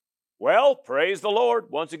Well, praise the Lord.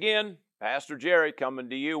 Once again, Pastor Jerry coming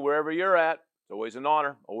to you wherever you're at. It's always an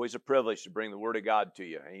honor, always a privilege to bring the Word of God to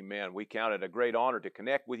you. Amen. We count it a great honor to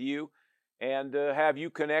connect with you and have you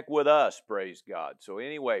connect with us. Praise God. So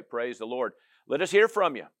anyway, praise the Lord. Let us hear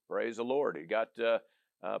from you. Praise the Lord. You got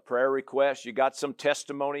prayer requests. You got some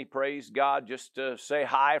testimony. Praise God. Just say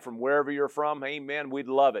hi from wherever you're from. Amen. We'd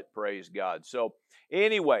love it. Praise God. So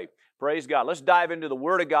anyway, praise God. Let's dive into the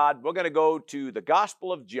Word of God. We're going to go to the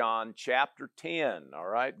Gospel of John, chapter 10. All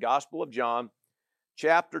right, Gospel of John,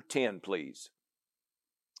 chapter 10, please.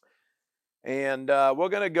 And we're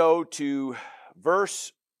going to go to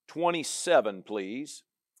verse 27, please.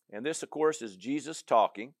 And this, of course, is Jesus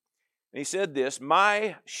talking. And he said this,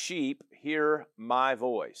 "My sheep hear my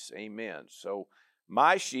voice." Amen. So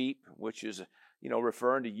my sheep, which is,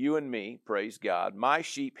 referring to you and me, praise God. My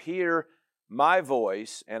sheep hear my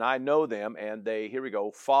voice, and I know them, and they, here we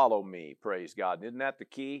go, follow me, praise God. Isn't that the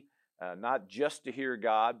key? Not just to hear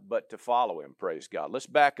God, but to follow Him, praise God. Let's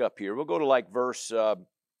back up here. We'll go to like verse,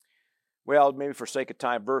 maybe for sake of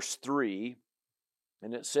time, verse 3,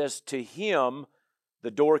 and it says, "To him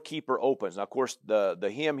the doorkeeper opens." Now, of course,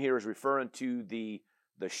 the him here is referring to the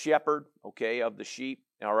shepherd, okay, of the sheep.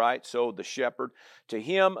 All right, so the shepherd. "To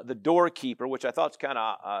him, the doorkeeper," which I thought is kind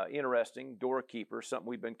of interesting, doorkeeper, something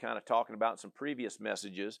we've been kind of talking about in some previous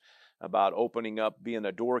messages about opening up, being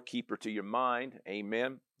a doorkeeper to your mind,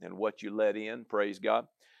 amen, and what you let in, praise God.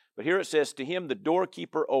 But here it says, "To him, the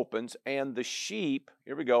doorkeeper opens, and the sheep,"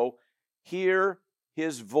 here we go, "hear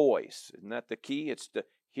his voice." Isn't that the key? It's to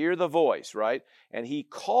hear the voice, right? "And he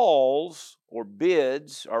calls," or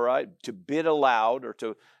bids, all right, to bid aloud, or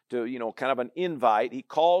to kind of an invite. He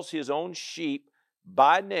calls his own sheep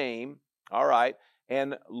by name, all right,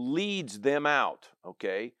 and leads them out,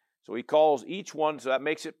 okay? So he calls each one, so that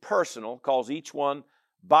makes it personal, calls each one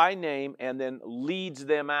by name and then leads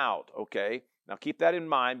them out, okay? Now keep that in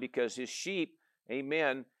mind because his sheep,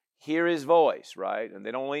 amen, hear his voice, right? And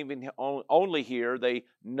they don't even only hear, they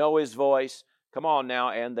know his voice, come on now,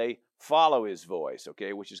 and they follow his voice,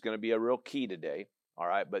 okay, which is going to be a real key today, all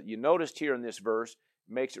right? But you noticed here in this verse,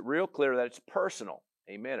 makes it real clear that it's personal.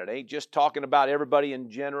 Amen. It ain't just talking about everybody in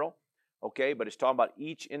general, okay, but it's talking about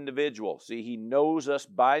each individual. See, he knows us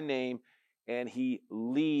by name and he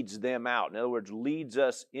leads them out. In other words, leads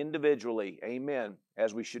us individually, amen,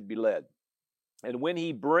 as we should be led. "And when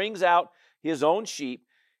he brings out his own sheep,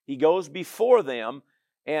 he goes before them,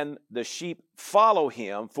 and the sheep follow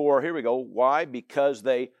him." For, here we go, why? Because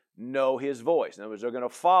they know his voice. In other words, they're going to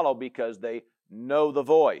follow because they know the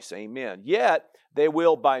voice, amen. "Yet they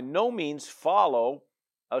will by no means follow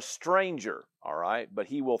a stranger," all right, "but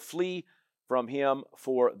he will flee from him,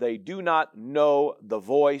 for they do not know the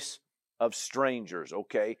voice of strangers,"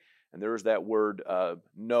 okay? And there's that word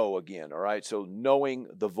know again, all right? So knowing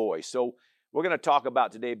the voice. So we're going to talk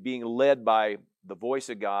about today being led by the voice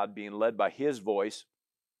of God, being led by His voice.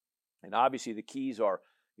 And obviously the keys are,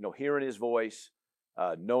 hearing His voice,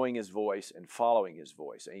 knowing His voice, and following His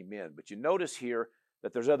voice. Amen. But you notice here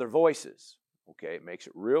that there's other voices. Okay, it makes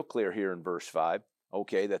it real clear here in verse 5,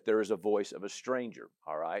 okay, that there is a voice of a stranger.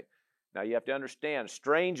 All right. Now you have to understand,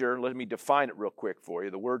 stranger, let me define it real quick for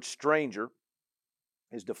you. The word stranger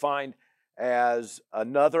is defined as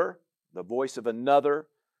another, the voice of another.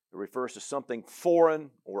 It refers to something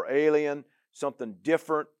foreign or alien, something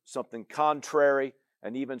different, something contrary,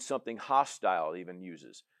 and even something hostile, it even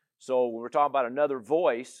uses. So when we're talking about another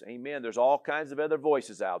voice, amen, there's all kinds of other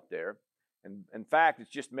voices out there. And in fact, it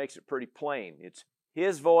just makes it pretty plain. It's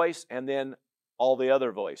His voice and then all the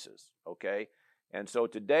other voices, okay? And so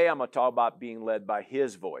today I'm going to talk about being led by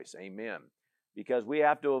His voice, amen, because we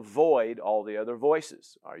have to avoid all the other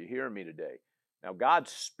voices. Are you hearing me today? Now,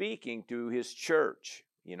 God's speaking to His church,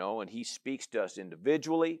 and He speaks to us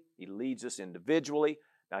individually. He leads us individually.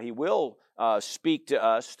 Now, He will speak to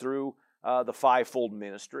us through the fivefold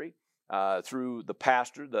ministry, through the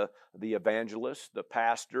pastor, the evangelist, the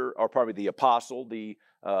pastor, or probably the apostle, the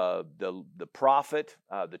prophet,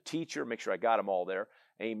 the teacher. Make sure I got them all there.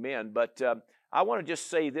 Amen. But I want to just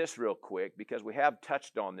say this real quick because we have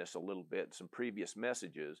touched on this a little bit in some previous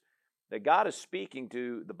messages, that God is speaking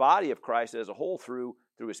to the body of Christ as a whole through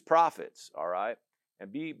His prophets, all right?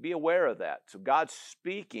 And be aware of that. So God's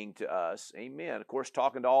speaking to us, amen, of course,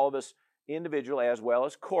 talking to all of us individually as well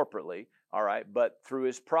as corporately, all right, but through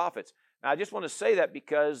His prophets. Now, I just want to say that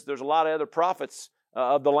because there's a lot of other prophets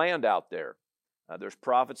of the land out there. There's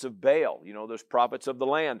prophets of Baal, there's prophets of the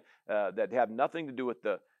land that have nothing to do with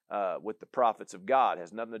the prophets of God,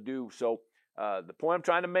 has nothing to do. So the point I'm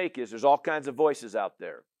trying to make is there's all kinds of voices out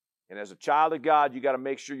there. And as a child of God, you got to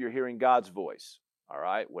make sure you're hearing God's voice, all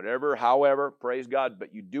right? Whatever, however, praise God,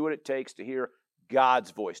 but you do what it takes to hear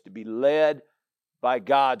God's voice, to be led by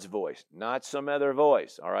God's voice, not some other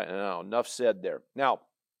voice, all right? Now, enough said there. Now,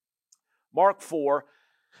 Mark 4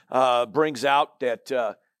 brings out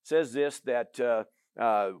that, says this, that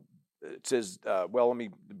it says,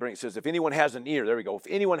 it says, if anyone has an ear, there we go, if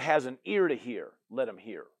anyone has an ear to hear, let him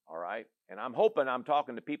hear, all right? And I'm hoping I'm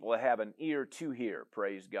talking to people that have an ear to hear,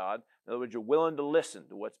 praise God. In other words, you're willing to listen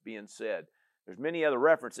to what's being said. There's many other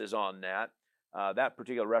references on that. That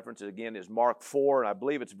particular reference, again, is Mark 4, and I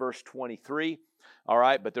believe it's verse 23. All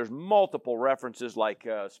right, but there's multiple references, like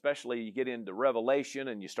especially you get into Revelation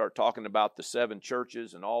and you start talking about the 7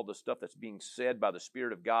 churches and all the stuff that's being said by the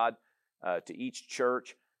Spirit of God to each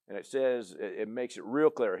church. And it says, it makes it real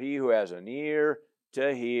clear, he who has an ear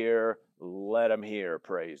to hear, let him hear,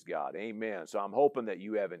 praise God. Amen. So I'm hoping that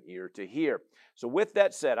you have an ear to hear. So with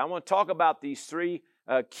that said, I want to talk about these 3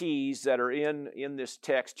 keys that are in this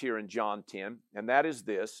text here in John 10, and that is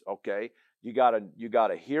this, okay? You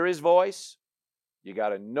gotta hear his voice, you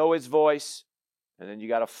gotta know his voice, and then you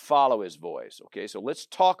gotta follow his voice, okay? So let's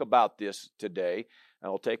talk about this today,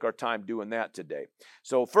 and we'll take our time doing that today.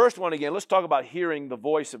 So first one again, let's talk about hearing the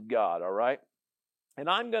voice of God, all right? And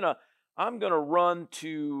I'm gonna run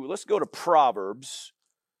to, let's go to Proverbs.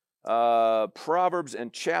 Proverbs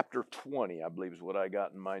and chapter 20, I believe is what I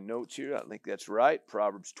got in my notes here. I think that's right.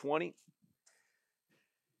 Proverbs 20.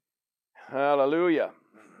 Hallelujah.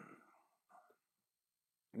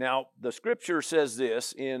 Now, the scripture says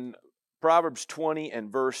this in Proverbs 20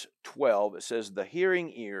 and verse 12. It says, the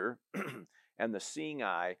hearing ear and the seeing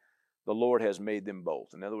eye, the Lord has made them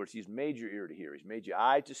both. In other words, he's made your ear to hear. He's made your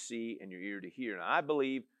eye to see and your ear to hear. And I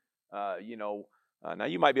believe, now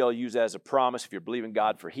you might be able to use that as a promise if you're believing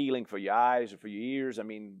God for healing for your eyes or for your ears. I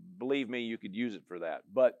mean, believe me, you could use it for that.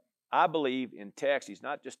 But I believe in text, he's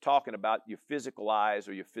not just talking about your physical eyes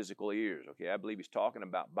or your physical ears, okay? I believe he's talking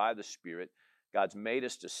about by the Spirit. God's made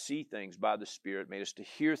us to see things by the Spirit, made us to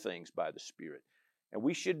hear things by the Spirit. And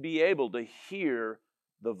we should be able to hear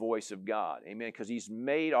the voice of God, amen, because he's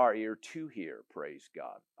made our ear to hear, praise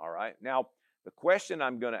God, all right? Now, the question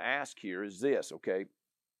I'm going to ask here is this, okay?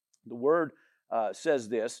 The word says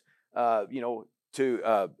this, to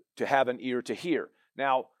have an ear to hear.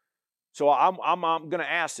 Now, so I'm going to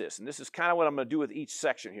ask this, and this is kind of what I'm going to do with each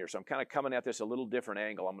section here. So I'm kind of coming at this a little different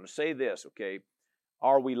angle. I'm going to say this, okay?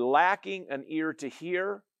 Are we lacking an ear to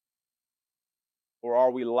hear, or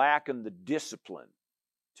are we lacking the discipline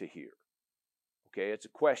to hear? Okay, it's a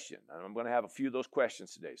question. And I'm going to have a few of those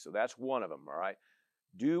questions today. So that's one of them, all right?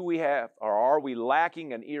 Are we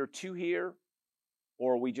lacking an ear to hear,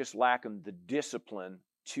 or are we just lacking the discipline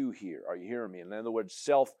to hear? Are you hearing me? In other words,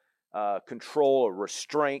 self-control or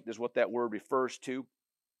restraint is what that word refers to.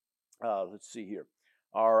 Let's see here.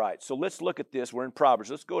 All right, so let's look at this. We're in Proverbs.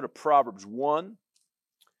 Let's go to Proverbs 1.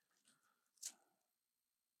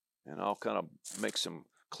 And I'll kind of make some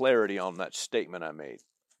clarity on that statement I made.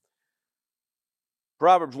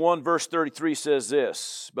 Proverbs 1 verse 33 says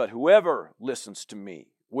this, but whoever listens to me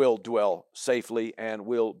will dwell safely and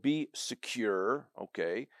will be secure,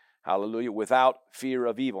 okay, hallelujah, without fear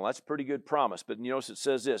of evil. That's a pretty good promise, but you notice it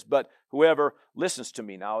says this, but whoever listens to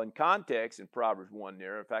me. Now in context, in Proverbs 1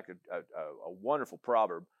 there, in fact, a wonderful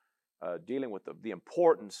proverb dealing with the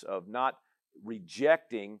importance of not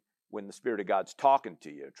rejecting when the Spirit of God's talking to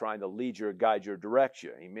you, trying to lead you or guide your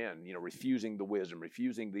direction. Amen. Refusing the wisdom,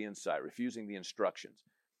 refusing the insight, refusing the instructions.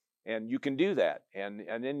 And you can do that. And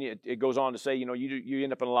then it goes on to say, you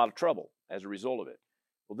end up in a lot of trouble as a result of it.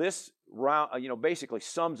 Well, this basically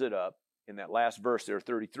sums it up in that last verse there,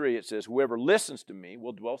 33. It says, whoever listens to me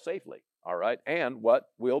will dwell safely, all right? And what?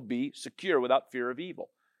 Will be secure without fear of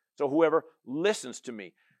evil. So whoever listens to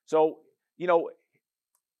me. So,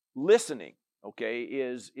 listening, okay,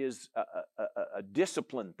 is a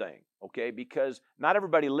discipline thing, okay, because not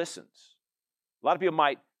everybody listens. A lot of people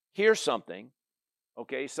might hear something,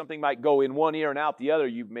 okay, something might go in one ear and out the other.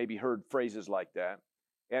 You've maybe heard phrases like that.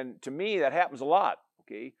 And to me, that happens a lot,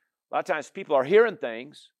 okay. A lot of times people are hearing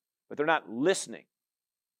things, but they're not listening,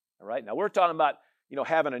 all right. Now, we're talking about,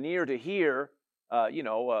 having an ear to hear,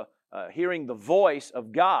 hearing the voice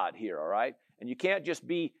of God here, all right. And you can't just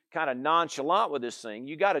be kind of nonchalant with this thing.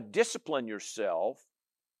 You got to discipline yourself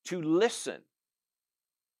to listen.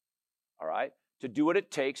 All right? To do what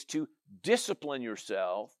it takes to discipline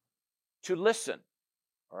yourself to listen.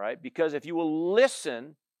 All right? Because if you will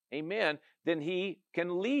listen, amen, then he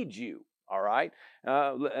can lead you. All right?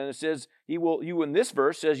 And it says, you in this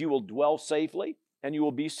verse says you will dwell safely and you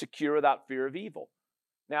will be secure without fear of evil.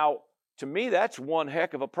 Now, to me, that's one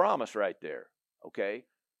heck of a promise right there. Okay?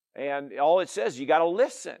 And all it says, you got to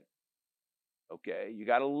listen. Okay, you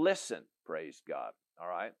got to listen, praise God. All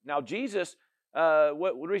right. Now, Jesus,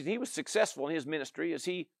 what reason he was successful in his ministry is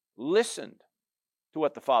he listened to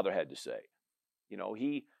what the Father had to say.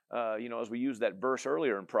 He, as we used that verse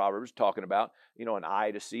earlier in Proverbs, talking about, an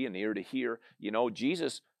eye to see, an ear to hear.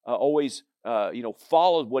 Jesus always,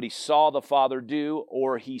 followed what he saw the Father do,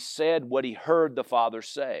 or he said what he heard the Father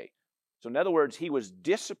say. So in other words, he was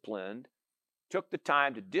disciplined, took the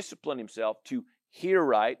time to discipline himself to hear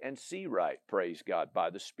right and see right, praise God, by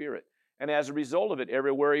the Spirit. And as a result of it,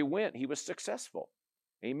 everywhere he went, he was successful.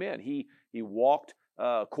 Amen. He walked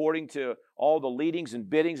according to all the leadings and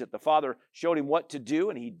biddings that the Father showed him what to do,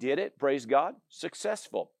 and he did it, praise God,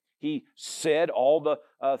 successful. He said all the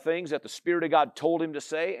things that the Spirit of God told him to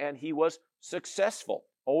say, and he was successful.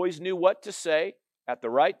 Always knew what to say at the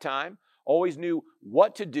right time, always knew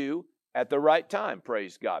what to do at the right time,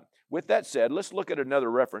 praise God. With that said, let's look at another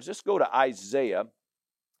reference. Let's go to Isaiah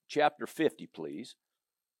chapter 50, please.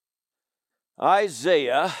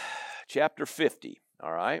 Isaiah chapter 50,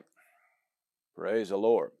 all right? Praise the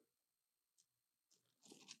Lord.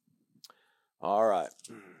 All right.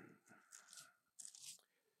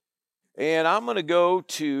 And I'm going to go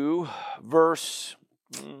to verse,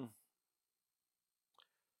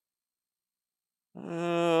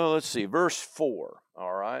 verse 4.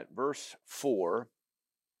 All right, verse 4.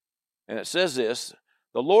 And it says this,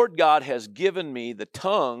 "The Lord God has given me the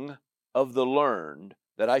tongue of the learned,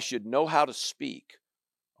 that I should know how to speak."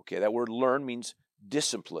 Okay, that word learn means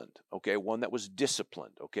disciplined, okay, one that was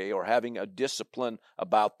disciplined, okay, or having a discipline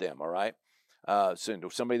about them, all right? So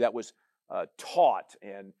somebody that was taught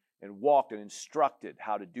and walked and instructed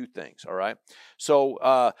how to do things, all right?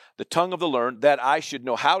 So the tongue of the learned, that I should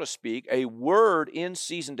know how to speak, a word in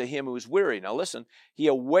season to him who is weary. Now listen, he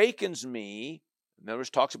awakens me. In other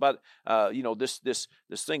words, talks about this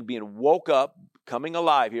thing being woke up, coming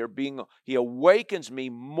alive here. He awakens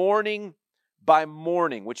me morning by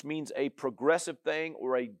morning, which means a progressive thing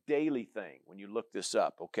or a daily thing. When you look this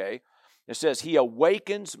up, okay, it says he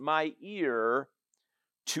awakens my ear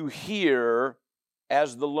to hear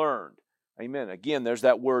as the learned. Amen. Again, there's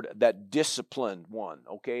that word, that disciplined one,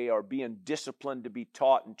 okay, or being disciplined to be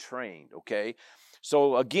taught and trained, okay.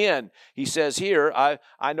 So again, he says here,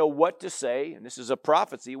 I know what to say, and this is a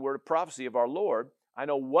prophecy, word of prophecy of our Lord. I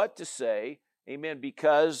know what to say, amen,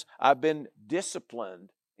 because I've been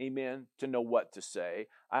disciplined, amen, to know what to say.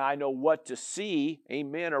 I know what to see,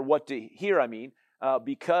 amen, or what to hear,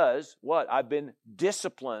 because what? I've been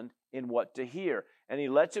disciplined in what to hear. And he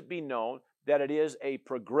lets it be known that it is a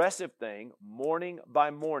progressive thing, morning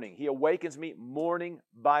by morning. He awakens me morning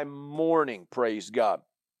by morning, praise God.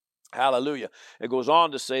 Hallelujah. It goes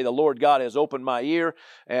on to say, the Lord God has opened my ear,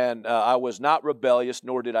 and I was not rebellious,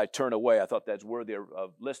 nor did I turn away. I thought that's worthy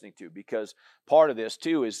of listening to, because part of this,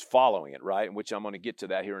 too, is following it, right? Which I'm going to get to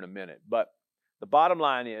that here in a minute. But the bottom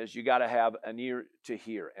line is you got to have an ear to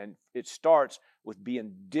hear. And it starts with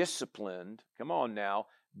being disciplined, come on now,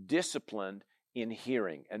 disciplined in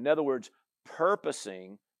hearing. In other words,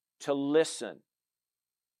 purposing to listen,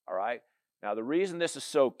 all right? Now, the reason this is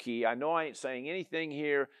so key, I know I ain't saying anything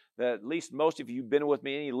here that at least most of you have been with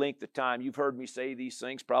me any length of time. You've heard me say these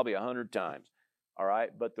things probably 100 times, all right?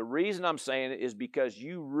 But the reason I'm saying it is because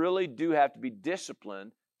you really do have to be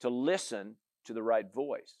disciplined to listen to the right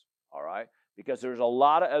voice, all right? Because there's a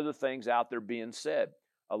lot of other things out there being said,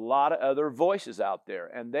 a lot of other voices out there.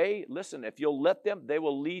 And listen, if you'll let them, they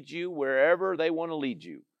will lead you wherever they want to lead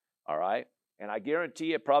you, all right? And I guarantee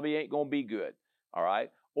you it probably ain't going to be good, all right?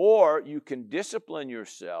 Or you can discipline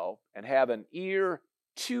yourself and have an ear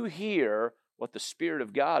to hear what the Spirit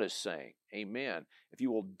of God is saying. Amen. If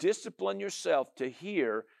you will discipline yourself to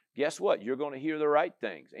hear, guess what? You're going to hear the right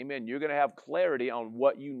things. Amen. You're going to have clarity on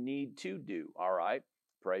what you need to do. All right.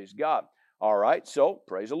 Praise God. All right. So,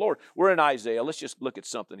 praise the Lord. We're in Isaiah. Let's just look at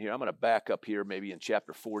something here. I'm going to back up here maybe in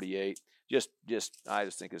chapter 48. I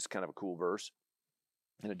just think it's kind of a cool verse.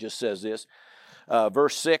 And it just says this.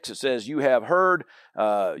 Verse 6, it says, you have heard,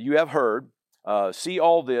 see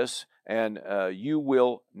all this, and you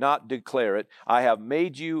will not declare it. I have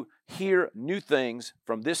made you hear new things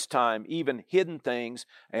from this time, even hidden things,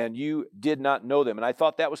 and you did not know them. And I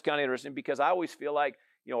thought that was kind of interesting, because I always feel like,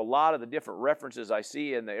 a lot of the different references I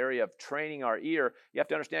see in the area of training our ear, you have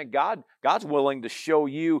to understand God's willing to show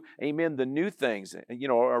you, amen, the new things,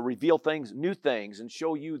 or reveal things, new things, and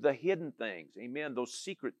show you the hidden things, amen, those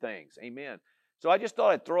secret things, amen. So I just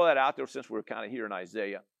thought I'd throw that out there since we're kind of here in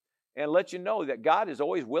Isaiah, and let you know that God is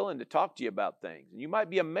always willing to talk to you about things. And you might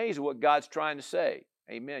be amazed at what God's trying to say.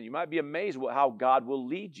 Amen. You might be amazed at how God will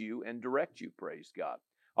lead you and direct you. Praise God.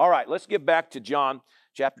 All right, let's get back to John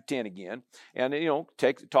chapter 10 again. And,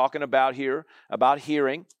 talking about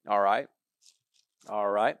hearing. All right.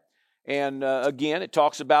 And again, it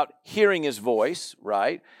talks about hearing his voice,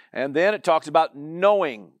 right? And then it talks about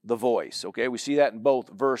knowing the voice, okay? We see that in both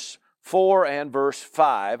verse 4 and verse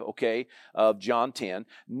 5, okay, of John 10,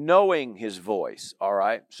 knowing his voice, all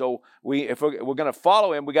right? So if we're going to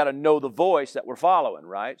follow him, we got to know the voice that we're following,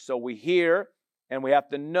 right? So we hear and we have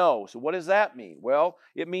to know. So what does that mean? Well,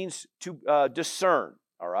 it means to discern,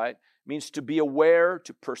 all right? It means to be aware,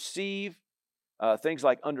 to perceive, things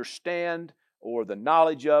like understand, or the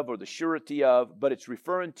knowledge of, or the surety of, but it's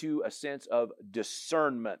referring to a sense of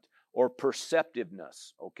discernment or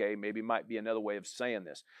perceptiveness, okay? Maybe might be another way of saying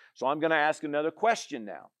this. So I'm going to ask another question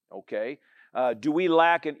now, okay? Do we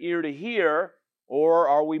lack an ear to hear, or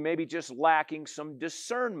are we maybe just lacking some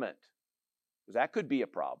discernment? Because that could be a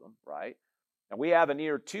problem, right? And we have an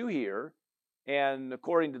ear to hear, and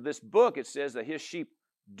according to this book, it says that his sheep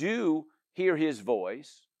do hear his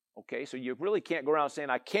voice, okay? So you really can't go around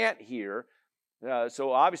saying, I can't hear.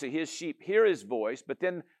 So obviously his sheep hear his voice, but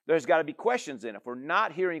then there's got to be questions in. If we're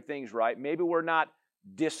not hearing things right, maybe we're not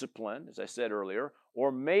disciplined, as I said earlier,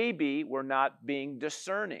 or maybe we're not being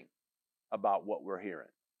discerning about what we're hearing,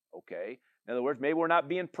 okay? In other words, maybe we're not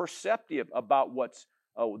being perceptive about what's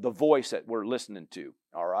the voice that we're listening to,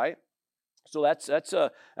 all right? So that's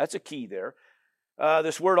a key there.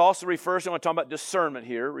 This word also refers to, when I'm talking about discernment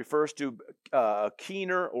here, refers to a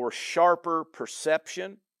keener or sharper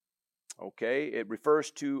perception. Okay, it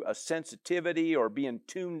refers to a sensitivity or being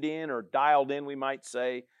tuned in or dialed in, we might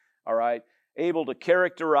say, all right, able to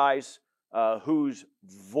characterize whose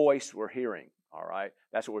voice we're hearing, all right?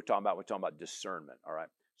 That's what we're talking about. We're talking about discernment, all right?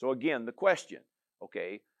 So again, the question,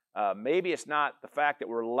 okay, maybe it's not the fact that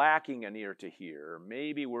we're lacking an ear to hear.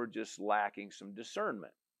 Maybe we're just lacking some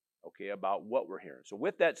discernment, okay, about what we're hearing. So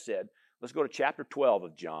with that said, let's go to chapter 12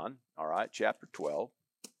 of John, all right, chapter 12.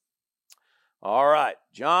 All right,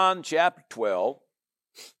 John chapter 12.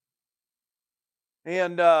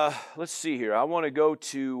 And let's see here. I want to go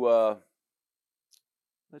to, I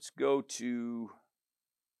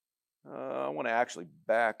want to actually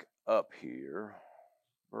back up here.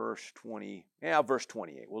 Verse 28.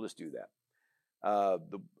 We'll just do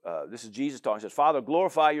that. This is Jesus talking. He says, Father,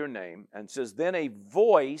 glorify your name. And says, then a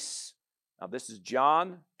voice, now this is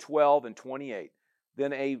John 12 and 28.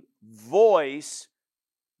 Then a voice,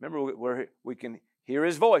 remember where we can hear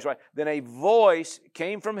his voice, right? Then a voice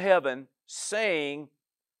came from heaven saying,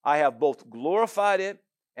 I have both glorified it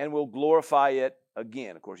and will glorify it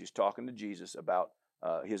again. Of course, he's talking to Jesus about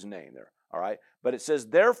his name there, all right? But it says,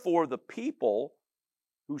 therefore the people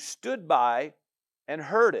who stood by and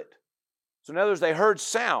heard it. So in other words, they heard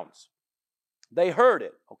sounds. They heard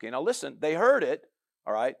it. Okay, now listen, they heard it,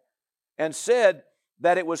 all right, and said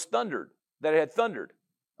that it was thundered, that it had thundered,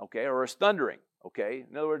 okay, or is thundering. Okay,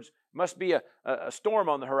 in other words, it must be a storm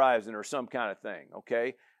on the horizon or some kind of thing,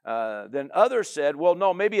 okay? Then others said, well,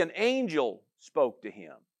 no, maybe an angel spoke to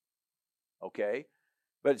him, okay?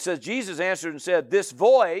 But it says Jesus answered and said, this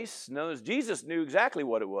voice, in other words, Jesus knew exactly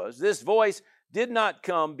what it was. This voice did not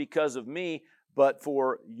come because of me, but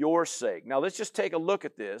for your sake. Now, let's just take a look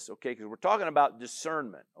at this, okay, because we're talking about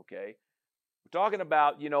discernment, okay? We're talking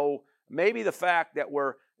about, maybe the fact that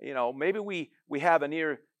maybe we have an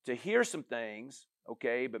ear to hear some things,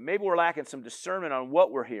 okay, but maybe we're lacking some discernment on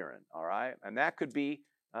what we're hearing, all right? And that could be,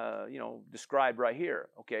 described right here,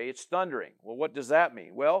 okay? It's thundering. Well, what does that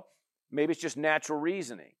mean? Well, maybe it's just natural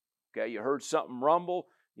reasoning, okay? You heard something rumble,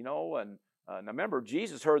 and now remember,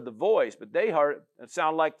 Jesus heard the voice, but they heard it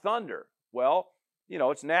sound like thunder. Well,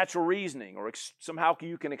 it's natural reasoning, or somehow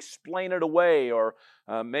you can explain it away, or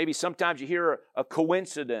maybe sometimes you hear a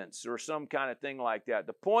coincidence or some kind of thing like that.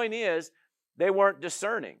 The point is, they weren't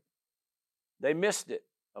discerning. They missed it,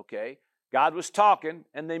 okay? God was talking,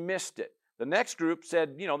 and they missed it. The next group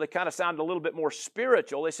said, they kind of sounded a little bit more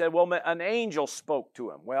spiritual. They said, well, an angel spoke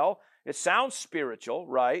to him. Well, it sounds spiritual,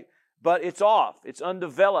 right? But it's off. It's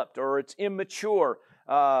undeveloped, or it's immature.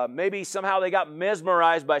 Maybe somehow they got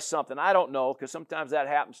mesmerized by something. I don't know, because sometimes that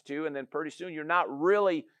happens too. And then pretty soon you're not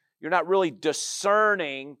really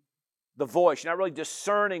discerning the voice. You're not really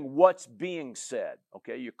discerning what's being said.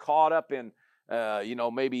 Okay, you're caught up in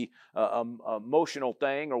maybe an emotional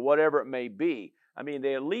thing or whatever it may be. I mean,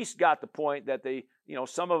 they at least got the point that they,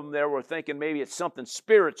 some of them there were thinking maybe it's something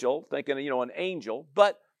spiritual, thinking, an angel.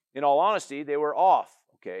 But in all honesty, they were off.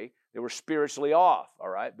 Okay. They were spiritually off, all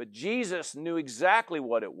right? But Jesus knew exactly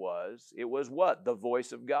what it was. It was what? The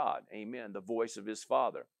voice of God. Amen. The voice of his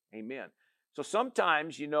Father. Amen. So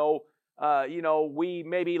sometimes, we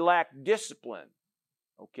maybe lack discipline,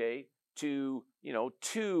 okay? to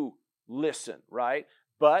listen, right?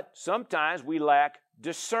 But sometimes we lack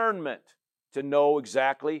discernment to know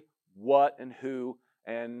exactly what and who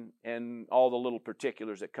and all the little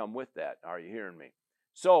particulars that come with that. Are you hearing me?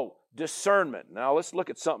 So, discernment. Now, let's look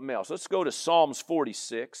at something else. Let's go to Psalms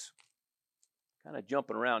 46. Kind of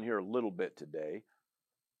jumping around here a little bit today.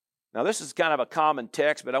 Now, this is kind of a common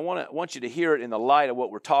text, but I want you to hear it in the light of what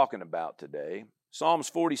we're talking about today. Psalms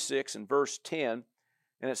 46 and verse 10,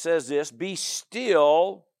 and it says this, "Be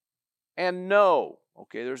still and know."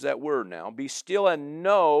 Okay, there's that word now. "Be still and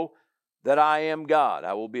know that I am God.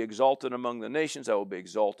 I will be exalted among the nations. I will be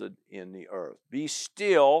exalted in the earth." Be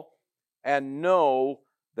still and know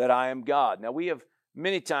that I am God. Now, we have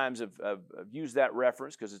many times have used that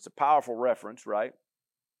reference because it's a powerful reference, right?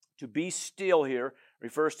 To be still here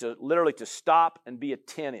refers to literally to stop and be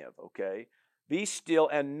attentive, okay? Be still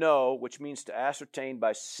and know, which means to ascertain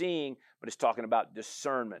by seeing, but it's talking about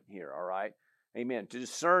discernment here, all right? Amen. To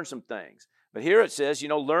discern some things. But here it says,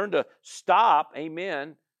 learn to stop,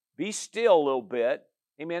 amen, be still a little bit,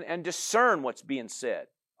 amen, and discern what's being said,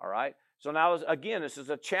 all right? So now, again, this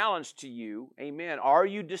is a challenge to you, amen. Are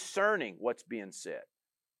you discerning what's being said?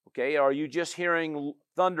 Okay, are you just hearing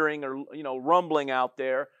thundering or, rumbling out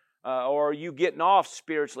there? Or are you getting off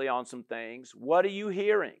spiritually on some things? What are you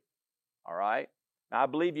hearing? All right? Now, I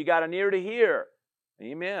believe you got an ear to hear.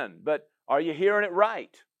 Amen. But are you hearing it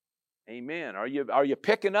right? Amen. Are you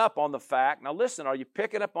picking up on the fact? Now listen, are you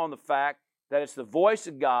picking up on the fact that it's the voice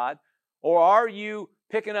of God? Or are you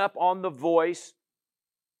picking up on the voice?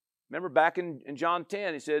 Remember back in John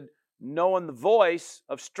 10, he said, knowing the voice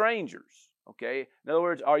of strangers. Okay? In other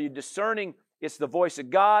words, are you discerning it's the voice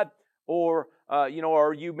of God? Or,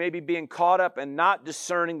 are you maybe being caught up and not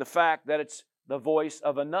discerning the fact that it's the voice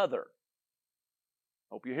of another?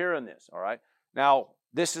 Hope you're hearing this, all right? Now,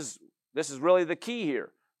 this is really the key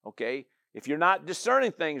here, okay? If you're not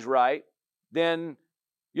discerning things right, then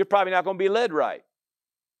you're probably not going to be led right.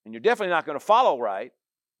 And you're definitely not going to follow right,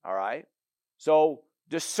 all right? So,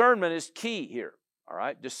 discernment is key here, all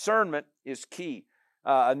right? Discernment is key.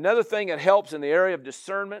 Another thing that helps in the area of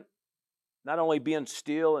discernment, not only being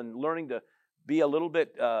still and learning to be a little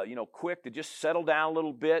bit, quick to just settle down a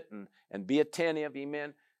little bit and be attentive,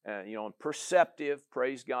 amen, and perceptive,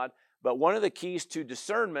 praise God. But one of the keys to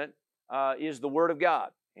discernment is the Word of God.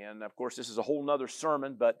 And, of course, this is a whole nother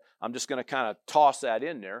sermon, but I'm just going to kind of toss that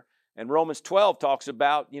in there. And Romans 12 talks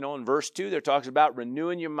about, in verse 2, there talks about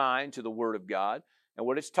renewing your mind to the Word of God. And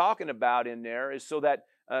what it's talking about in there is so that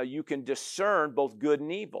you can discern both good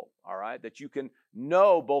and evil, all right? That you can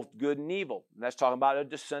know both good and evil. And that's talking about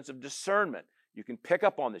a sense of discernment. You can pick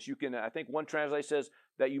up on this. You can, I think one translation says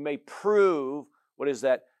that you may prove what is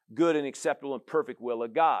that good and acceptable and perfect will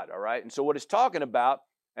of God, all right? And so what it's talking about,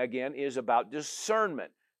 again, is about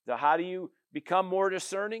discernment. So how do you become more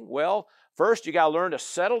discerning? Well, first you got to learn to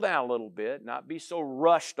settle down a little bit, not be so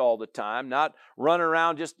rushed all the time, not run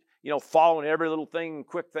around just, following every little thing,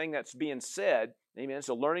 quick thing that's being said. Amen.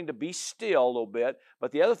 So learning to be still a little bit.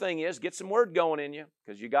 But the other thing is get some word going in you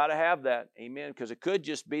because you got to have that. Amen. Because it could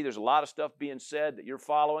just be there's a lot of stuff being said that you're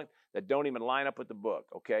following that don't even line up with the book.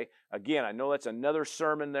 Okay. Again, I know that's another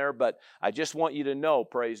sermon there, but I just want you to know,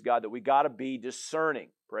 praise God, that we got to be discerning.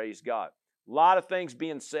 Praise God. A lot of things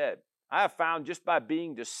being said. I have found just by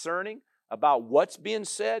being discerning about what's being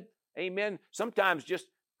said, amen, sometimes just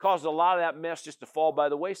causes a lot of that mess just to fall by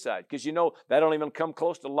the wayside because that don't even come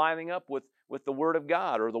close to lining up with the Word of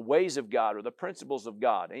God or the ways of God or the principles of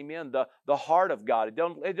God. Amen. The heart of God. It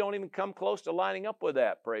don't even come close to lining up with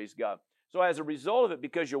that, praise God. So as a result of it,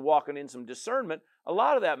 because you're walking in some discernment, a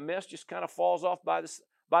lot of that mess just kind of falls off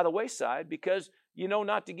by the wayside because you know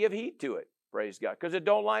not to give heed to it, praise God, because it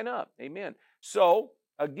don't line up. Amen. So,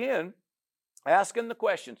 again, asking the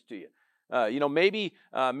questions to you. Maybe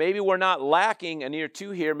we're not lacking an ear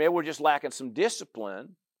to hear. Maybe we're just lacking some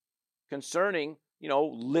discipline concerning,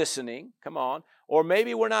 listening. Come on. Or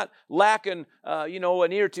maybe we're not lacking,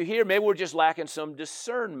 an ear to hear. Maybe we're just lacking some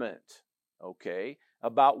discernment, okay,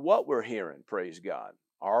 about what we're hearing. Praise God.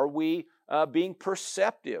 Are we being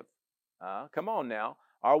perceptive? Come on now.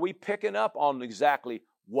 Are we picking up on exactly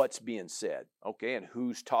what's being said, okay, and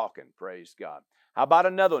who's talking? Praise God. How about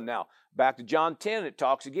another one now? Back to John 10, it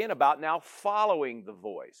talks again about now following the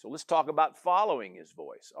voice. So let's talk about following His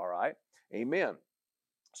voice, all right? Amen.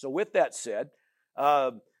 So with that said,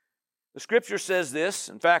 the Scripture says this.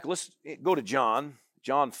 In fact, let's go to John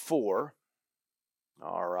 4.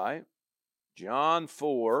 All right. John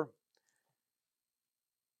 4.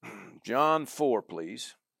 John 4,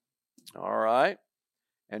 please. All right.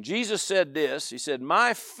 And Jesus said this. He said,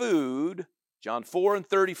 my food, John 4 and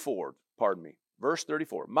 34, pardon me. verse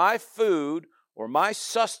 34. My food or my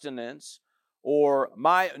sustenance or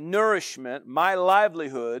my nourishment, my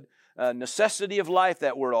livelihood, necessity of life,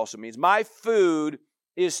 that word also means. My food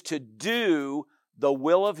is to do the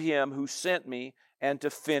will of Him who sent me and to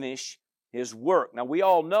finish His work. Now, we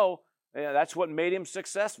all know that's what made Him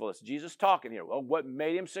successful. It's Jesus talking here. Well, what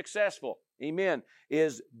made Him successful, amen,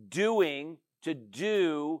 is doing, to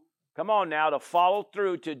do, come on now, to follow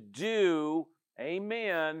through, to do,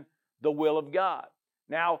 amen, the will of God.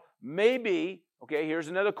 Now, maybe, okay, here's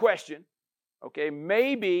another question. Okay,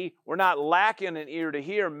 maybe we're not lacking an ear to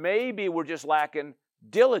hear. Maybe we're just lacking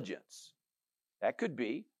diligence. That could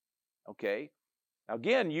be, okay. Now,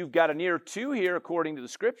 again, you've got an ear to hear according to the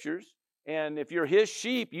Scriptures, and if you're His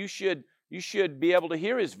sheep, you should be able to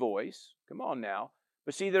hear His voice. Come on now.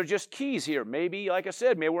 But see, they're just keys here. Maybe, like I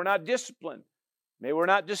said, maybe we're not disciplined. Maybe we're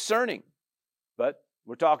not discerning. But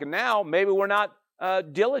we're talking now, maybe we're not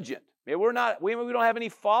diligent. Maybe we don't have any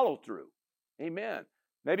follow-through. Amen.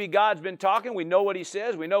 Maybe God's been talking, we know what He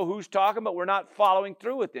says, we know who's talking, but we're not following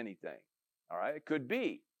through with anything. All right, it could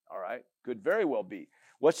be. All right, could very well be.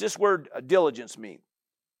 What's this word diligence mean?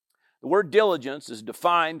 The word diligence is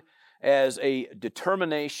defined as a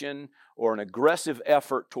determination or an aggressive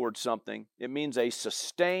effort towards something. It means a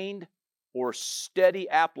sustained or steady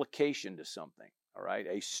application to something. All right,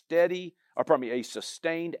 a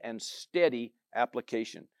sustained and steady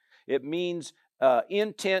application. It means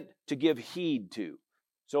intent to give heed to.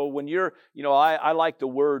 So when you're, I like the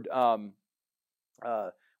word, when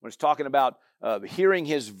it's talking about hearing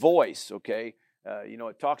His voice, okay,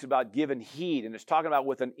 it talks about giving heed, and it's talking about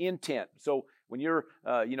with an intent. So when you're,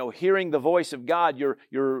 hearing the voice of God,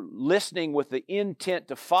 you're listening with the intent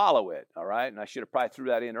to follow it, all right? And I should have probably threw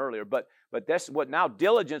that in earlier, but that's what now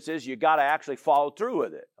diligence is. You got to actually follow through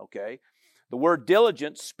with it, okay? The word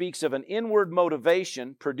diligence speaks of an inward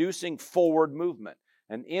motivation producing forward movement.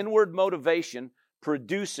 An inward motivation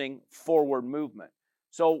producing forward movement.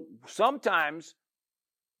 So sometimes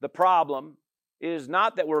the problem is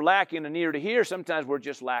not that we're lacking an ear to hear. Sometimes we're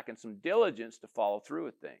just lacking some diligence to follow through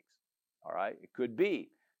with things. All right? It could be.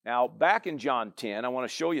 Now, back in John 10, I want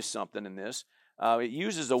to show you something in this. It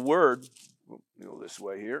uses a word. Let me go this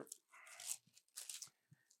way here.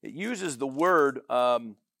 It uses the word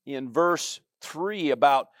in verse 3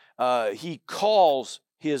 about He calls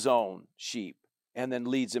His own sheep and then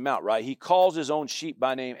leads them out, right? He calls His own sheep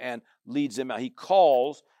by name and leads them out. He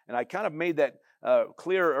calls, and I kind of made that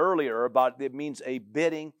clear earlier about it means a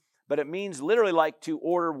bidding, but it means literally like to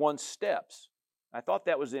order one's steps. I thought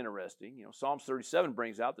that was interesting. Psalms 37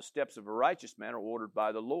 brings out the steps of a righteous man are ordered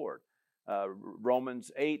by the Lord.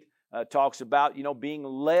 Romans 8 talks about, being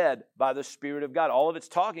led by the Spirit of God. All of it's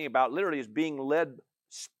talking about literally is being led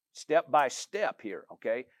step by step here,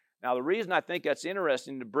 okay? Now, the reason I think that's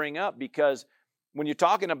interesting to bring up, because when you're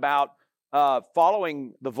talking about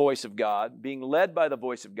following the voice of God, being led by the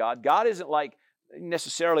voice of God, God isn't like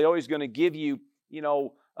necessarily always going to give you,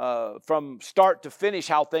 from start to finish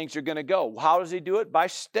how things are going to go. How does He do it? By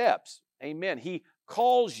steps. Amen. He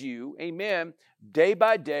calls you, amen, day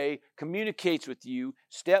by day, communicates with you,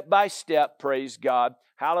 step by step, praise God.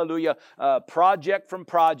 Hallelujah. Project from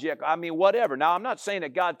project. I mean, whatever. Now, I'm not saying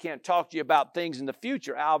that God can't talk to you about things in the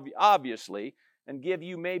future, obviously, and give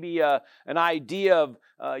you maybe an idea of,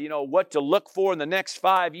 what to look for in the next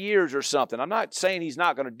 5 years or something. I'm not saying He's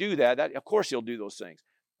not going to do that. Of course He'll do those things.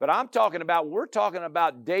 But we're talking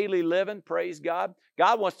about daily living, praise God.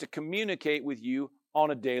 God wants to communicate with you on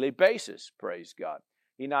a daily basis, praise God.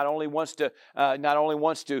 He not only wants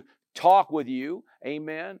to talk with you,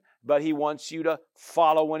 amen, but He wants you to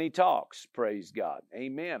follow when He talks, praise God,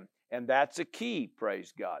 amen. And that's a key,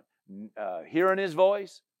 praise God. Hearing His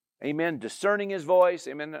voice, amen, discerning His voice,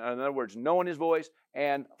 amen, in other words, knowing His voice,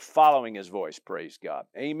 and following His voice, praise God,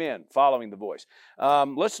 amen, following the voice.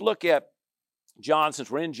 Let's look at John, since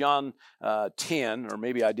we're in John 10, or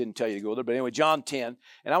maybe I didn't tell you to go there, but anyway, John 10,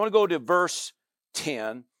 and I want to go to verse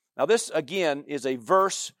 10. Now this, again, is a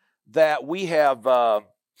verse that we have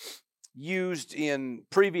used in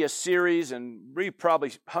previous series, and we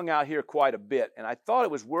probably hung out here quite a bit, and I thought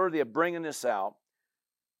it was worthy of bringing this out,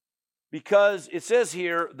 because it says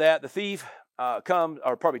here that the thief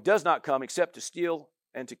does not come except to steal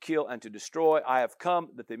and to kill and to destroy. I have come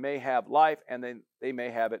that they may have life, and then they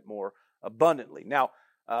may have it more abundantly. Now,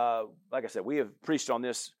 like I said, we have preached on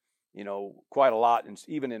this, quite a lot, and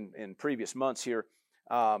even in previous months here.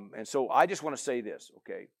 And so I just want to say this,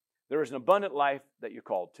 okay? There is an abundant life that you're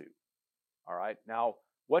called to. All right? Now,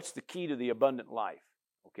 what's the key to the abundant life?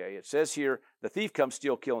 Okay, it says here, the thief comes,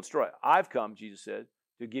 steal, kill, and destroy. I've come, Jesus said,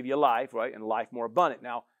 to give you life, right? And life more abundant.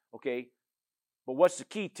 Now, okay, but what's the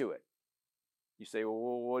key to it? You say, well,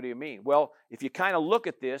 what do you mean? Well, if you kind of look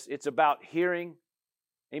at this, it's about hearing,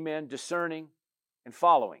 amen, discerning, and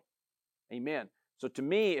following. Amen. So to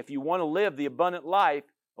me, if you want to live the abundant life,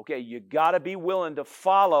 okay, you got to be willing to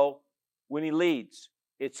follow when He leads.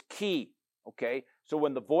 It's key, okay? So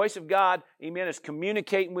when the voice of God, amen, is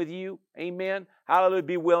communicating with you, amen, hallelujah,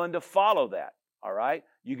 be willing to follow that, all right?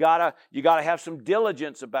 You gotta have some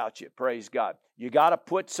diligence about you, praise God. You got to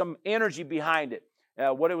put some energy behind it.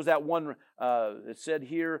 What was that one that said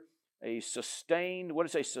here? Sustained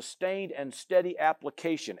and steady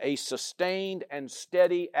application. A sustained and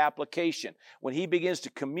steady application. When He begins to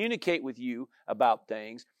communicate with you about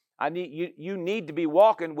things, you need to be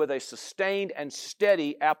walking with a sustained and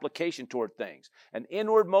steady application toward things. An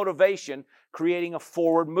inward motivation creating a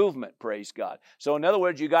forward movement, praise God. So in other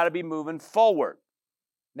words, you got to be moving forward.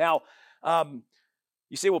 Now,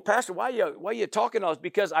 you say, well, Pastor, why are you talking to us?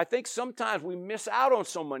 Because I think sometimes we miss out on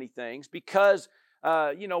so many things because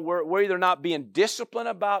we're either not being disciplined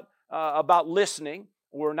about listening,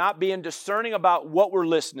 we're not being discerning about what we're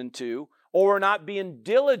listening to, or we're not being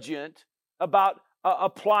diligent about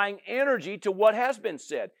applying energy to what has been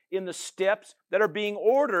said. In the steps that are being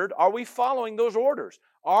ordered, are we following those orders?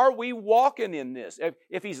 Are we walking in this?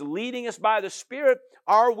 If He's leading us by the Spirit,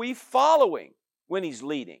 are we following when He's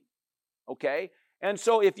leading? Okay? And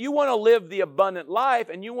so if you want to live the abundant life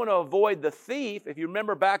and you want to avoid the thief, if you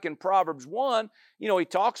remember back in Proverbs 1, he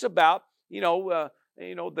talks about,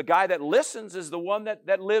 the guy that listens is the one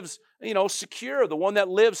that lives, secure, the one that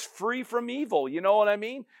lives free from evil. You know what I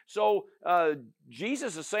mean? So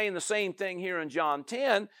Jesus is saying the same thing here in John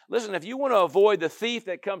 10. Listen, if you want to avoid the thief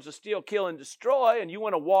that comes to steal, kill, and destroy, and you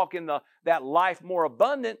want to walk in that life more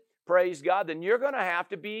abundant, praise God, then you're going to have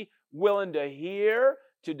to be willing to hear,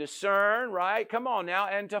 to discern, right? Come on now,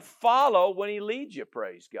 and to follow when He leads you,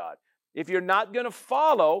 praise God. If you're not going to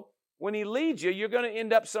follow when He leads you, you're going to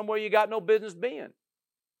end up somewhere you got no business being.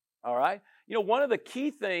 All right? One of the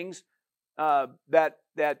key things that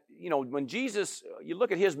when Jesus, you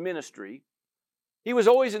look at His ministry, He was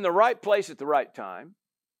always in the right place at the right time.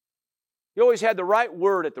 He always had the right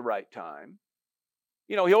word at the right time.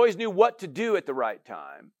 He always knew what to do at the right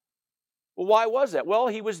time. Well, why was that? Well,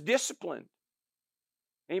 He was disciplined.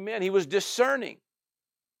 Amen. He was discerning.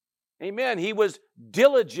 Amen. He was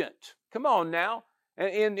diligent. Come on now.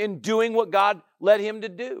 In doing what God led Him to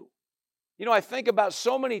do. I think about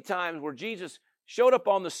so many times where Jesus showed up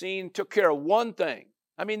on the scene, took care of one thing.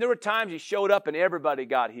 I mean, there were times He showed up and everybody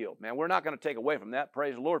got healed. Man, we're not going to take away from that.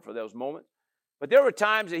 Praise the Lord for those moments. But there were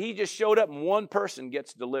times that He just showed up and one person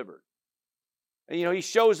gets delivered. And, He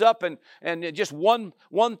shows up and just one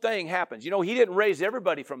thing happens. He didn't raise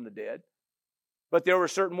everybody from the dead. But there were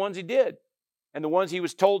certain ones He did. And the ones He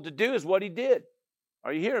was told to do is what He did.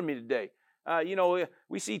 Are you hearing me today?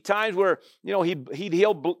 We see times where, He'd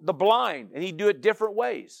heal the blind, and He'd do it different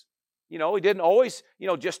ways. He didn't always,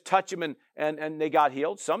 just touch them and they got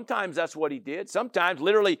healed. Sometimes that's what He did. Sometimes,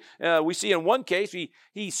 literally, we see in one case,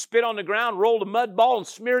 he spit on the ground, rolled a mud ball, and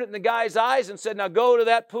smeared it in the guy's eyes and said, now go to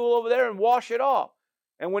that pool over there and wash it off.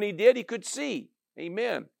 And when he did, he could see.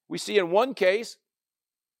 Amen. We see in one case,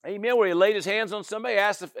 amen, where He laid His hands on somebody,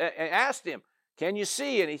 asked him, can you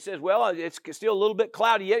see? And he says, well, it's still a little bit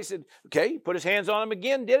cloudy yet. He said, okay, he put his hands on him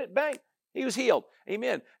again, did it, bang. He was healed.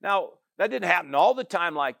 Amen. Now, that didn't happen all the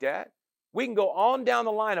time like that. We can go on down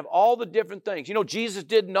the line of all the different things. Jesus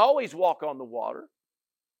didn't always walk on the water,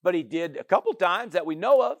 but He did a couple times that we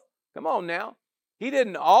know of. Come on now. He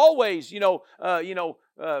didn't always,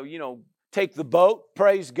 take the boat,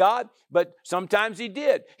 praise God, but sometimes He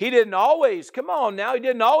did. He didn't always, come on now, He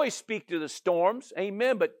didn't always speak to the storms,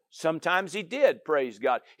 amen, but sometimes He did, praise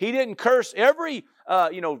God. He didn't curse every,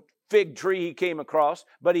 fig tree He came across,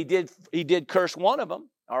 but He did curse one of them,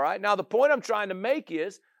 all right? Now, the point I'm trying to make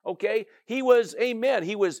is, okay, He was, amen,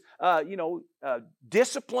 He was,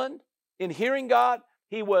 disciplined in hearing God.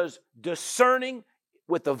 He was discerning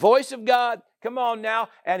with the voice of God. Come on now.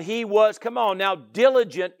 And He was,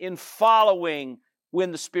 diligent in following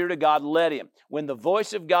when the Spirit of God led Him. When the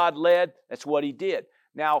voice of God led, that's what He did.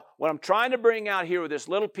 Now, what I'm trying to bring out here with this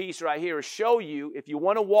little piece right here is show you, if you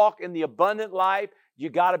want to walk in the abundant life, you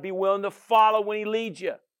got to be willing to follow when He leads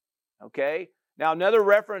you. Okay? Now, another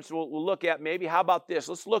reference we'll look at maybe, how about this?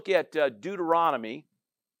 Let's look at Deuteronomy.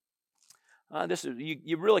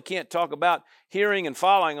 You really can't talk about hearing and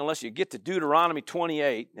following unless you get to Deuteronomy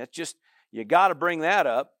 28. That's just, you got to bring that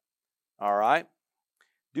up. All right.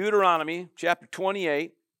 Deuteronomy chapter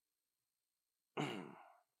 28.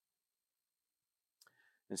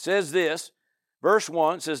 It says this, verse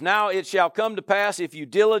 1, it says, now it shall come to pass if you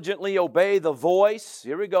diligently obey the voice,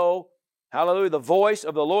 here we go, Hallelujah. The voice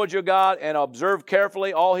of the Lord your God, and observe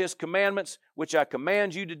carefully all His commandments, which I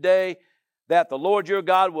command you today, that the Lord your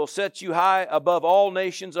God will set you high above all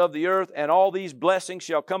nations of the earth, and all these blessings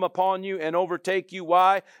shall come upon you and overtake you.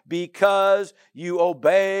 Why? Because you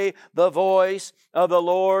obey the voice of the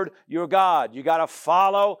Lord your God. You got to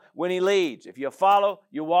follow when He leads. If you follow,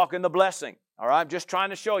 you walk in the blessing. All right? I'm just trying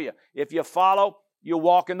to show you. If you follow, you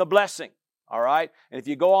walk in the blessing. All right? And if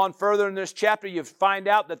you go on further in this chapter, you find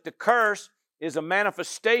out that the curse is a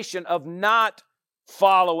manifestation of not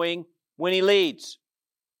following when He leads.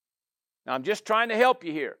 Now, I'm just trying to help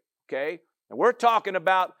you here, okay? And we're talking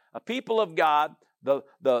about a people of God, the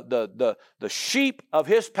sheep of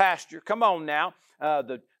His pasture. Come on now.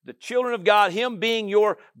 The children of God, Him being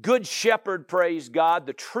your good shepherd, praise God,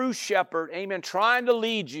 the true shepherd, amen, trying to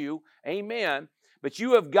lead you, amen. But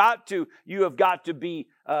you have got to be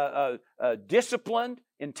disciplined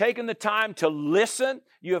in taking the time to listen.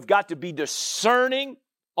 You have got to be discerning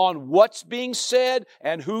on what's being said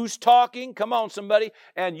and who's talking. Come on, somebody.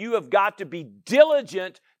 And you have got to be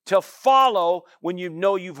diligent to follow when you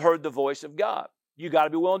know you've heard the voice of God. You got to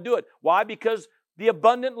be willing to do it. Why? Because the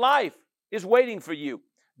abundant life is waiting for you.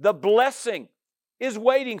 The blessing is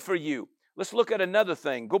waiting for you. Let's look at another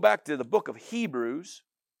thing. Go back to the book of Hebrews.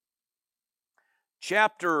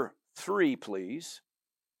 Chapter 3, please.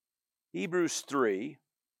 Hebrews 3.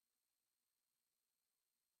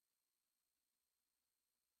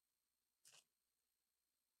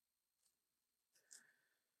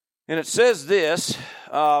 And it says this,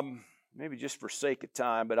 maybe just for sake of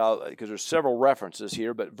time, but because there's several references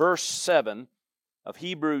here, but verse 7 of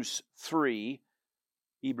Hebrews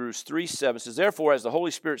 3:7 says, therefore, as the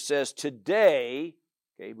Holy Spirit says, today,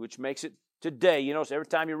 okay, which makes it today. You notice every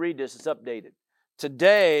time you read this, it's updated.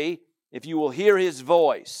 Today, if you will hear His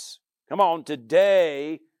voice. Come on,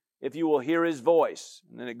 today, if you will hear His voice.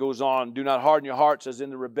 And then it goes on, do not harden your hearts as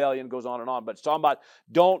in the rebellion, goes on and on. But it's talking about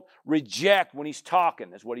don't reject when He's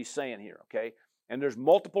talking, is what He's saying here, okay? And there's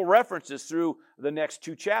multiple references through the next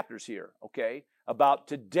 2 chapters here, okay, about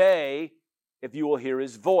today, if you will hear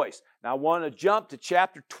His voice. Now I want to jump to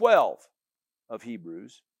chapter 12 of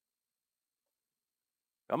Hebrews.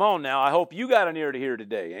 Come on now, I hope you got an ear to hear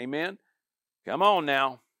today, amen? Come on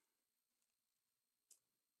now.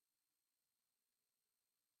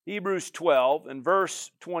 Hebrews 12 and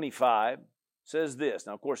verse 25 says this.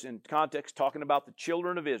 Now, of course, in context, talking about the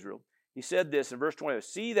children of Israel, he said this in verse 25,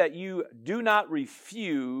 see that you do not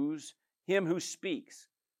refuse Him who speaks,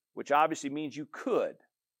 which obviously means you could.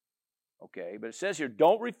 Okay, but it says here,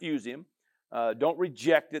 don't refuse Him, don't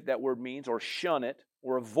reject it, that word means, or shun it,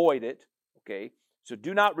 or avoid it. Okay, so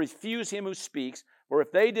do not refuse Him who speaks, for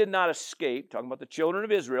if they did not escape, talking about the children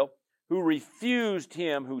of Israel, who refused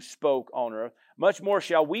Him who spoke on earth, much more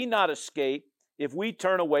shall we not escape if we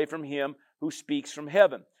turn away from Him who speaks from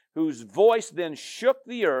heaven, whose voice then shook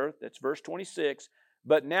the earth, that's verse 26,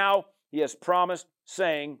 but now He has promised,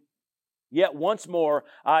 saying, yet once more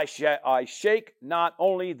I shake not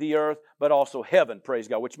only the earth, but also heaven, praise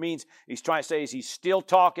God, which means He's trying to say is He's still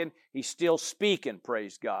talking, He's still speaking,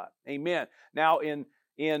 praise God. Amen. Now,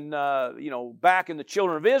 back in the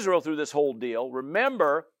children of Israel through this whole deal,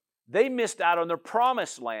 remember, they missed out on their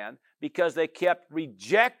promised land because they kept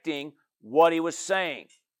rejecting what He was saying.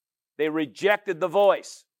 They rejected the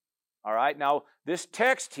voice. All right, now this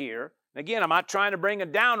text here, again, I'm not trying to bring a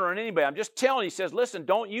downer on anybody. I'm just telling you, He says, listen,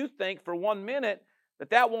 don't you think for 1 minute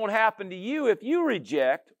that won't happen to you if you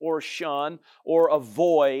reject or shun or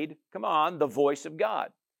avoid, come on, the voice of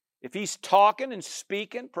God. If He's talking and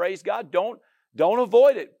speaking, praise God, don't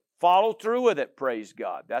avoid it. Follow through with it, praise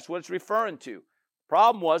God. That's what it's referring to.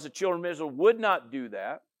 Problem was the children of Israel would not do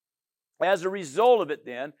that. As a result of it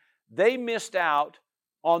then, they missed out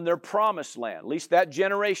on their promised land. At least that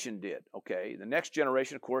generation did, okay? The next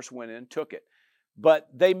generation, of course, went in and took it. But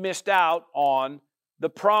they missed out on the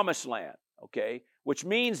promised land, okay? Which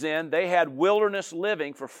means then they had wilderness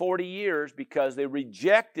living for 40 years because they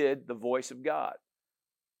rejected the voice of God.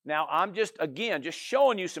 Now, I'm just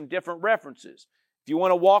showing you some different references. If you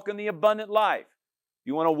want to walk in the abundant life, if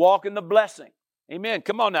you want to walk in the blessing, amen.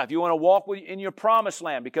 Come on now. If you want to walk in your promised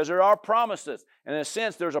land, because there are promises. And in a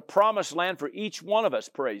sense, there's a promised land for each one of us,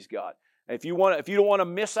 praise God. And if you don't want to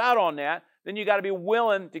miss out on that, then you got to be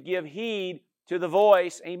willing to give heed to the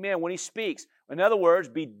voice, amen, when He speaks. In other words,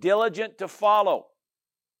 be diligent to follow.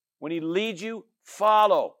 When He leads you,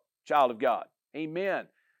 follow, child of God. Amen.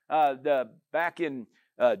 Back in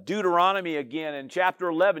Deuteronomy again, in chapter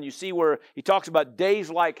 11, you see where He talks about days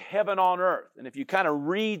like heaven on earth. And if you kind of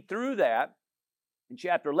read through that, in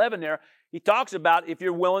chapter 11 there, He talks about if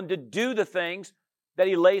you're willing to do the things that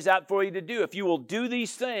He lays out for you to do. If you will do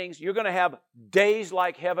these things, you're going to have days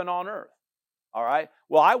like heaven on earth. All right?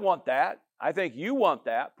 Well, I want that. I think you want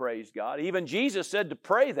that, praise God. Even Jesus said to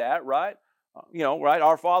pray that, right? Right?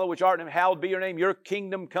 Our Father which art in heaven, hallowed be your name. Your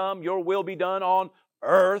kingdom come, your will be done on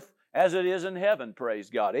earth as it is in heaven, praise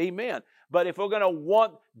God. Amen. But if we're going to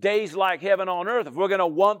want days like heaven on earth, if we're going to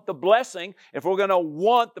want the blessing, if we're going to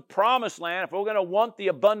want the promised land, if we're going to want the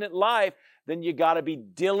abundant life, then you got to be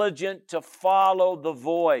diligent to follow the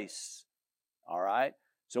voice. All right?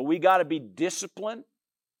 So we got to be disciplined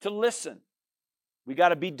to listen. We got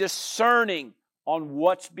to be discerning on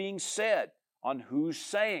what's being said, on who's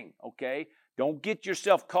saying, okay? Don't get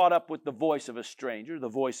yourself caught up with the voice of a stranger, the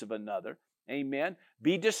voice of another. Amen.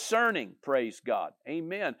 Be discerning, praise God.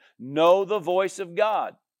 Amen. Know the voice of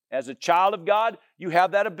God. As a child of God, you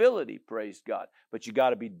have that ability, praise God. But you got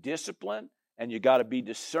to be disciplined, and you got to be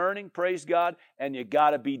discerning, praise God, and you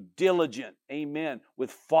got to be diligent, amen,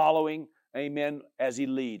 with following, amen, as He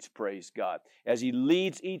leads, praise God. As He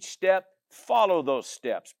leads each step, follow those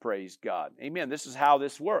steps, praise God. Amen. This is how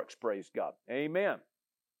this works, praise God. Amen.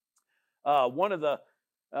 One of the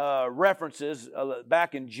references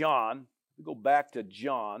back in John, we go back to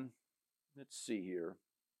John. Let's see here.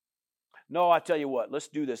 No, I tell you what, let's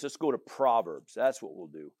do this. Let's go to Proverbs. That's what we'll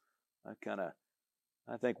do. I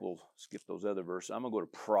think we'll skip those other verses. I'm going to go to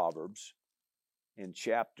Proverbs in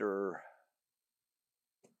chapter,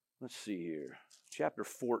 let's see here, chapter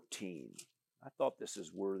 14. I thought this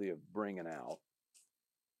is worthy of bringing out.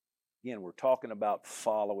 Again, we're talking about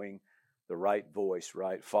following the right voice,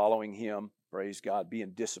 right? Following Him, praise God,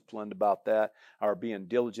 being disciplined about that, or being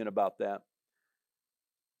diligent about that.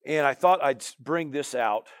 And I thought I'd bring this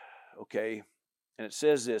out, okay? And it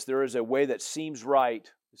says this, there is a way that seems right.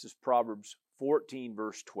 This is Proverbs 14,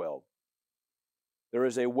 verse 12. There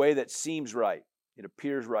is a way that seems right. It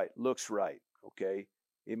appears right, looks right, okay?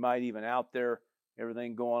 It might even out there,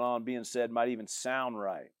 everything going on, being said, might even sound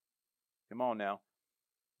right. Come on now.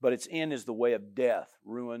 But its end is the way of death,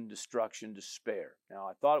 ruin, destruction, despair. Now,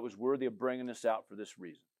 I thought it was worthy of bringing this out for this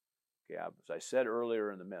reason. Okay, as I said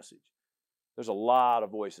earlier in the message, there's a lot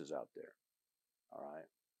of voices out there, all right?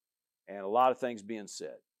 And a lot of things being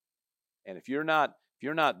said. And if you're not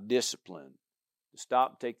disciplined to stop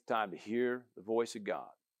and take the time to hear the voice of God,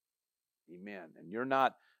 amen, and you're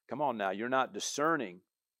not discerning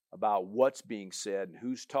about what's being said and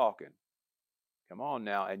who's talking, come on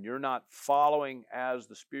now, and you're not following as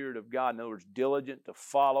the Spirit of God, in other words, diligent to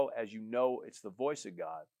follow as you know it's the voice of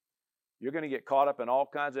God, you're going to get caught up in all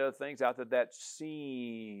kinds of other things out there that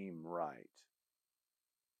seem right.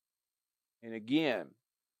 And again,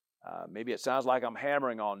 maybe it sounds like I'm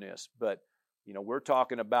hammering on this, but we're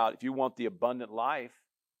talking about if you want the abundant life,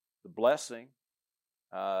 the blessing,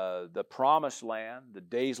 the promised land, the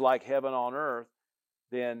days like heaven on earth,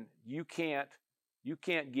 then you can't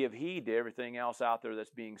give heed to everything else out there that's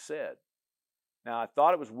being said. Now, I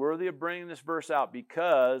thought it was worthy of bringing this verse out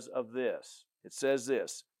because of this. It says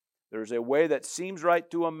this, there's a way that seems right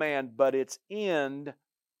to a man, but its end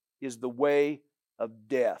is the way of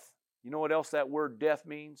death. You know what else that word death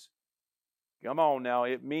means? Come on now,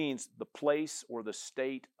 it means the place or the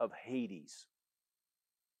state of Hades.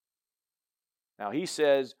 Now, he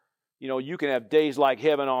says, you can have days like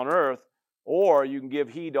heaven on earth, or you can give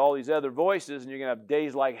heed to all these other voices and you're going to have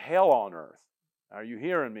days like hell on earth. Are you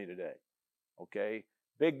hearing me today? Okay,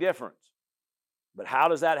 big difference. But how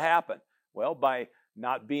does that happen? Well, by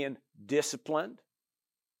not being disciplined,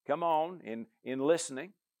 come on, in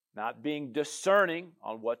listening, not being discerning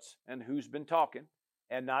on what's and who's been talking,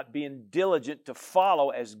 and not being diligent to follow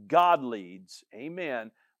as God leads.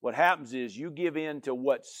 Amen. What happens is you give in to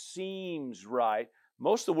what seems right.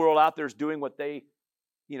 Most of the world out there is doing what they,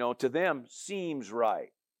 to them seems right.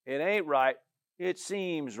 It ain't right. It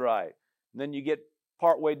seems right. And then you get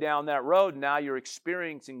partway down that road, and now you're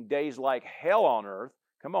experiencing days like hell on earth.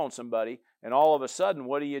 Come on, somebody. And all of a sudden,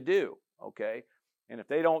 what do? Okay? And if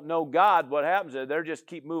they don't know God, what happens is they just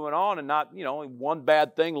keep moving on and not, one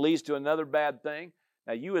bad thing leads to another bad thing.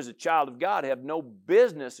 Now, you as a child of God have no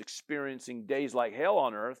business experiencing days like hell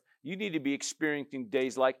on earth. You need to be experiencing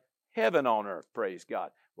days like heaven on earth, praise God.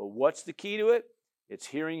 Well, what's the key to it? It's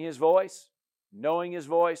hearing His voice, knowing His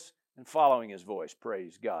voice, and following His voice,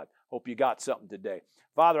 praise God. Hope you got something today.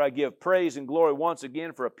 Father, I give praise and glory once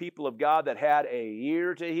again for a people of God that had a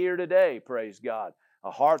ear to hear today, praise God. A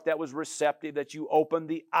heart that was receptive, that you opened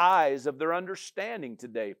the eyes of their understanding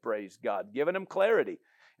today, praise God, giving them clarity.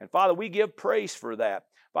 And Father, we give praise for that.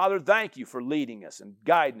 Father, thank you for leading us and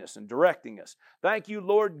guiding us and directing us. Thank you,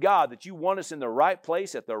 Lord God, that you want us in the right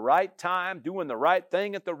place at the right time, doing the right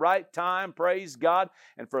thing at the right time. Praise God.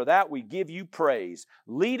 And for that, we give you praise.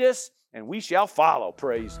 Lead us, and we shall follow.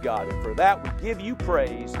 Praise God. And for that, we give you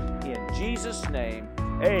praise in Jesus' name.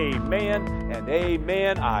 Amen and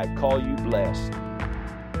amen. I call you blessed.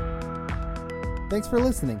 Thanks for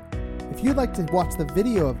listening. If you'd like to watch the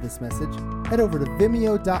video of this message, head over to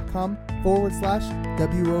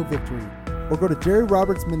vimeo.com/WO Victory or go to Jerry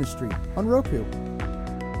Roberts Ministry on Roku.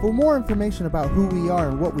 For more information about who we are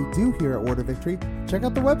and what we do here at Word of Victory, check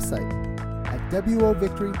out the website at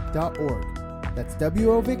wovictory.org. That's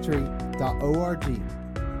wovictory.org.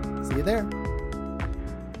 See you there.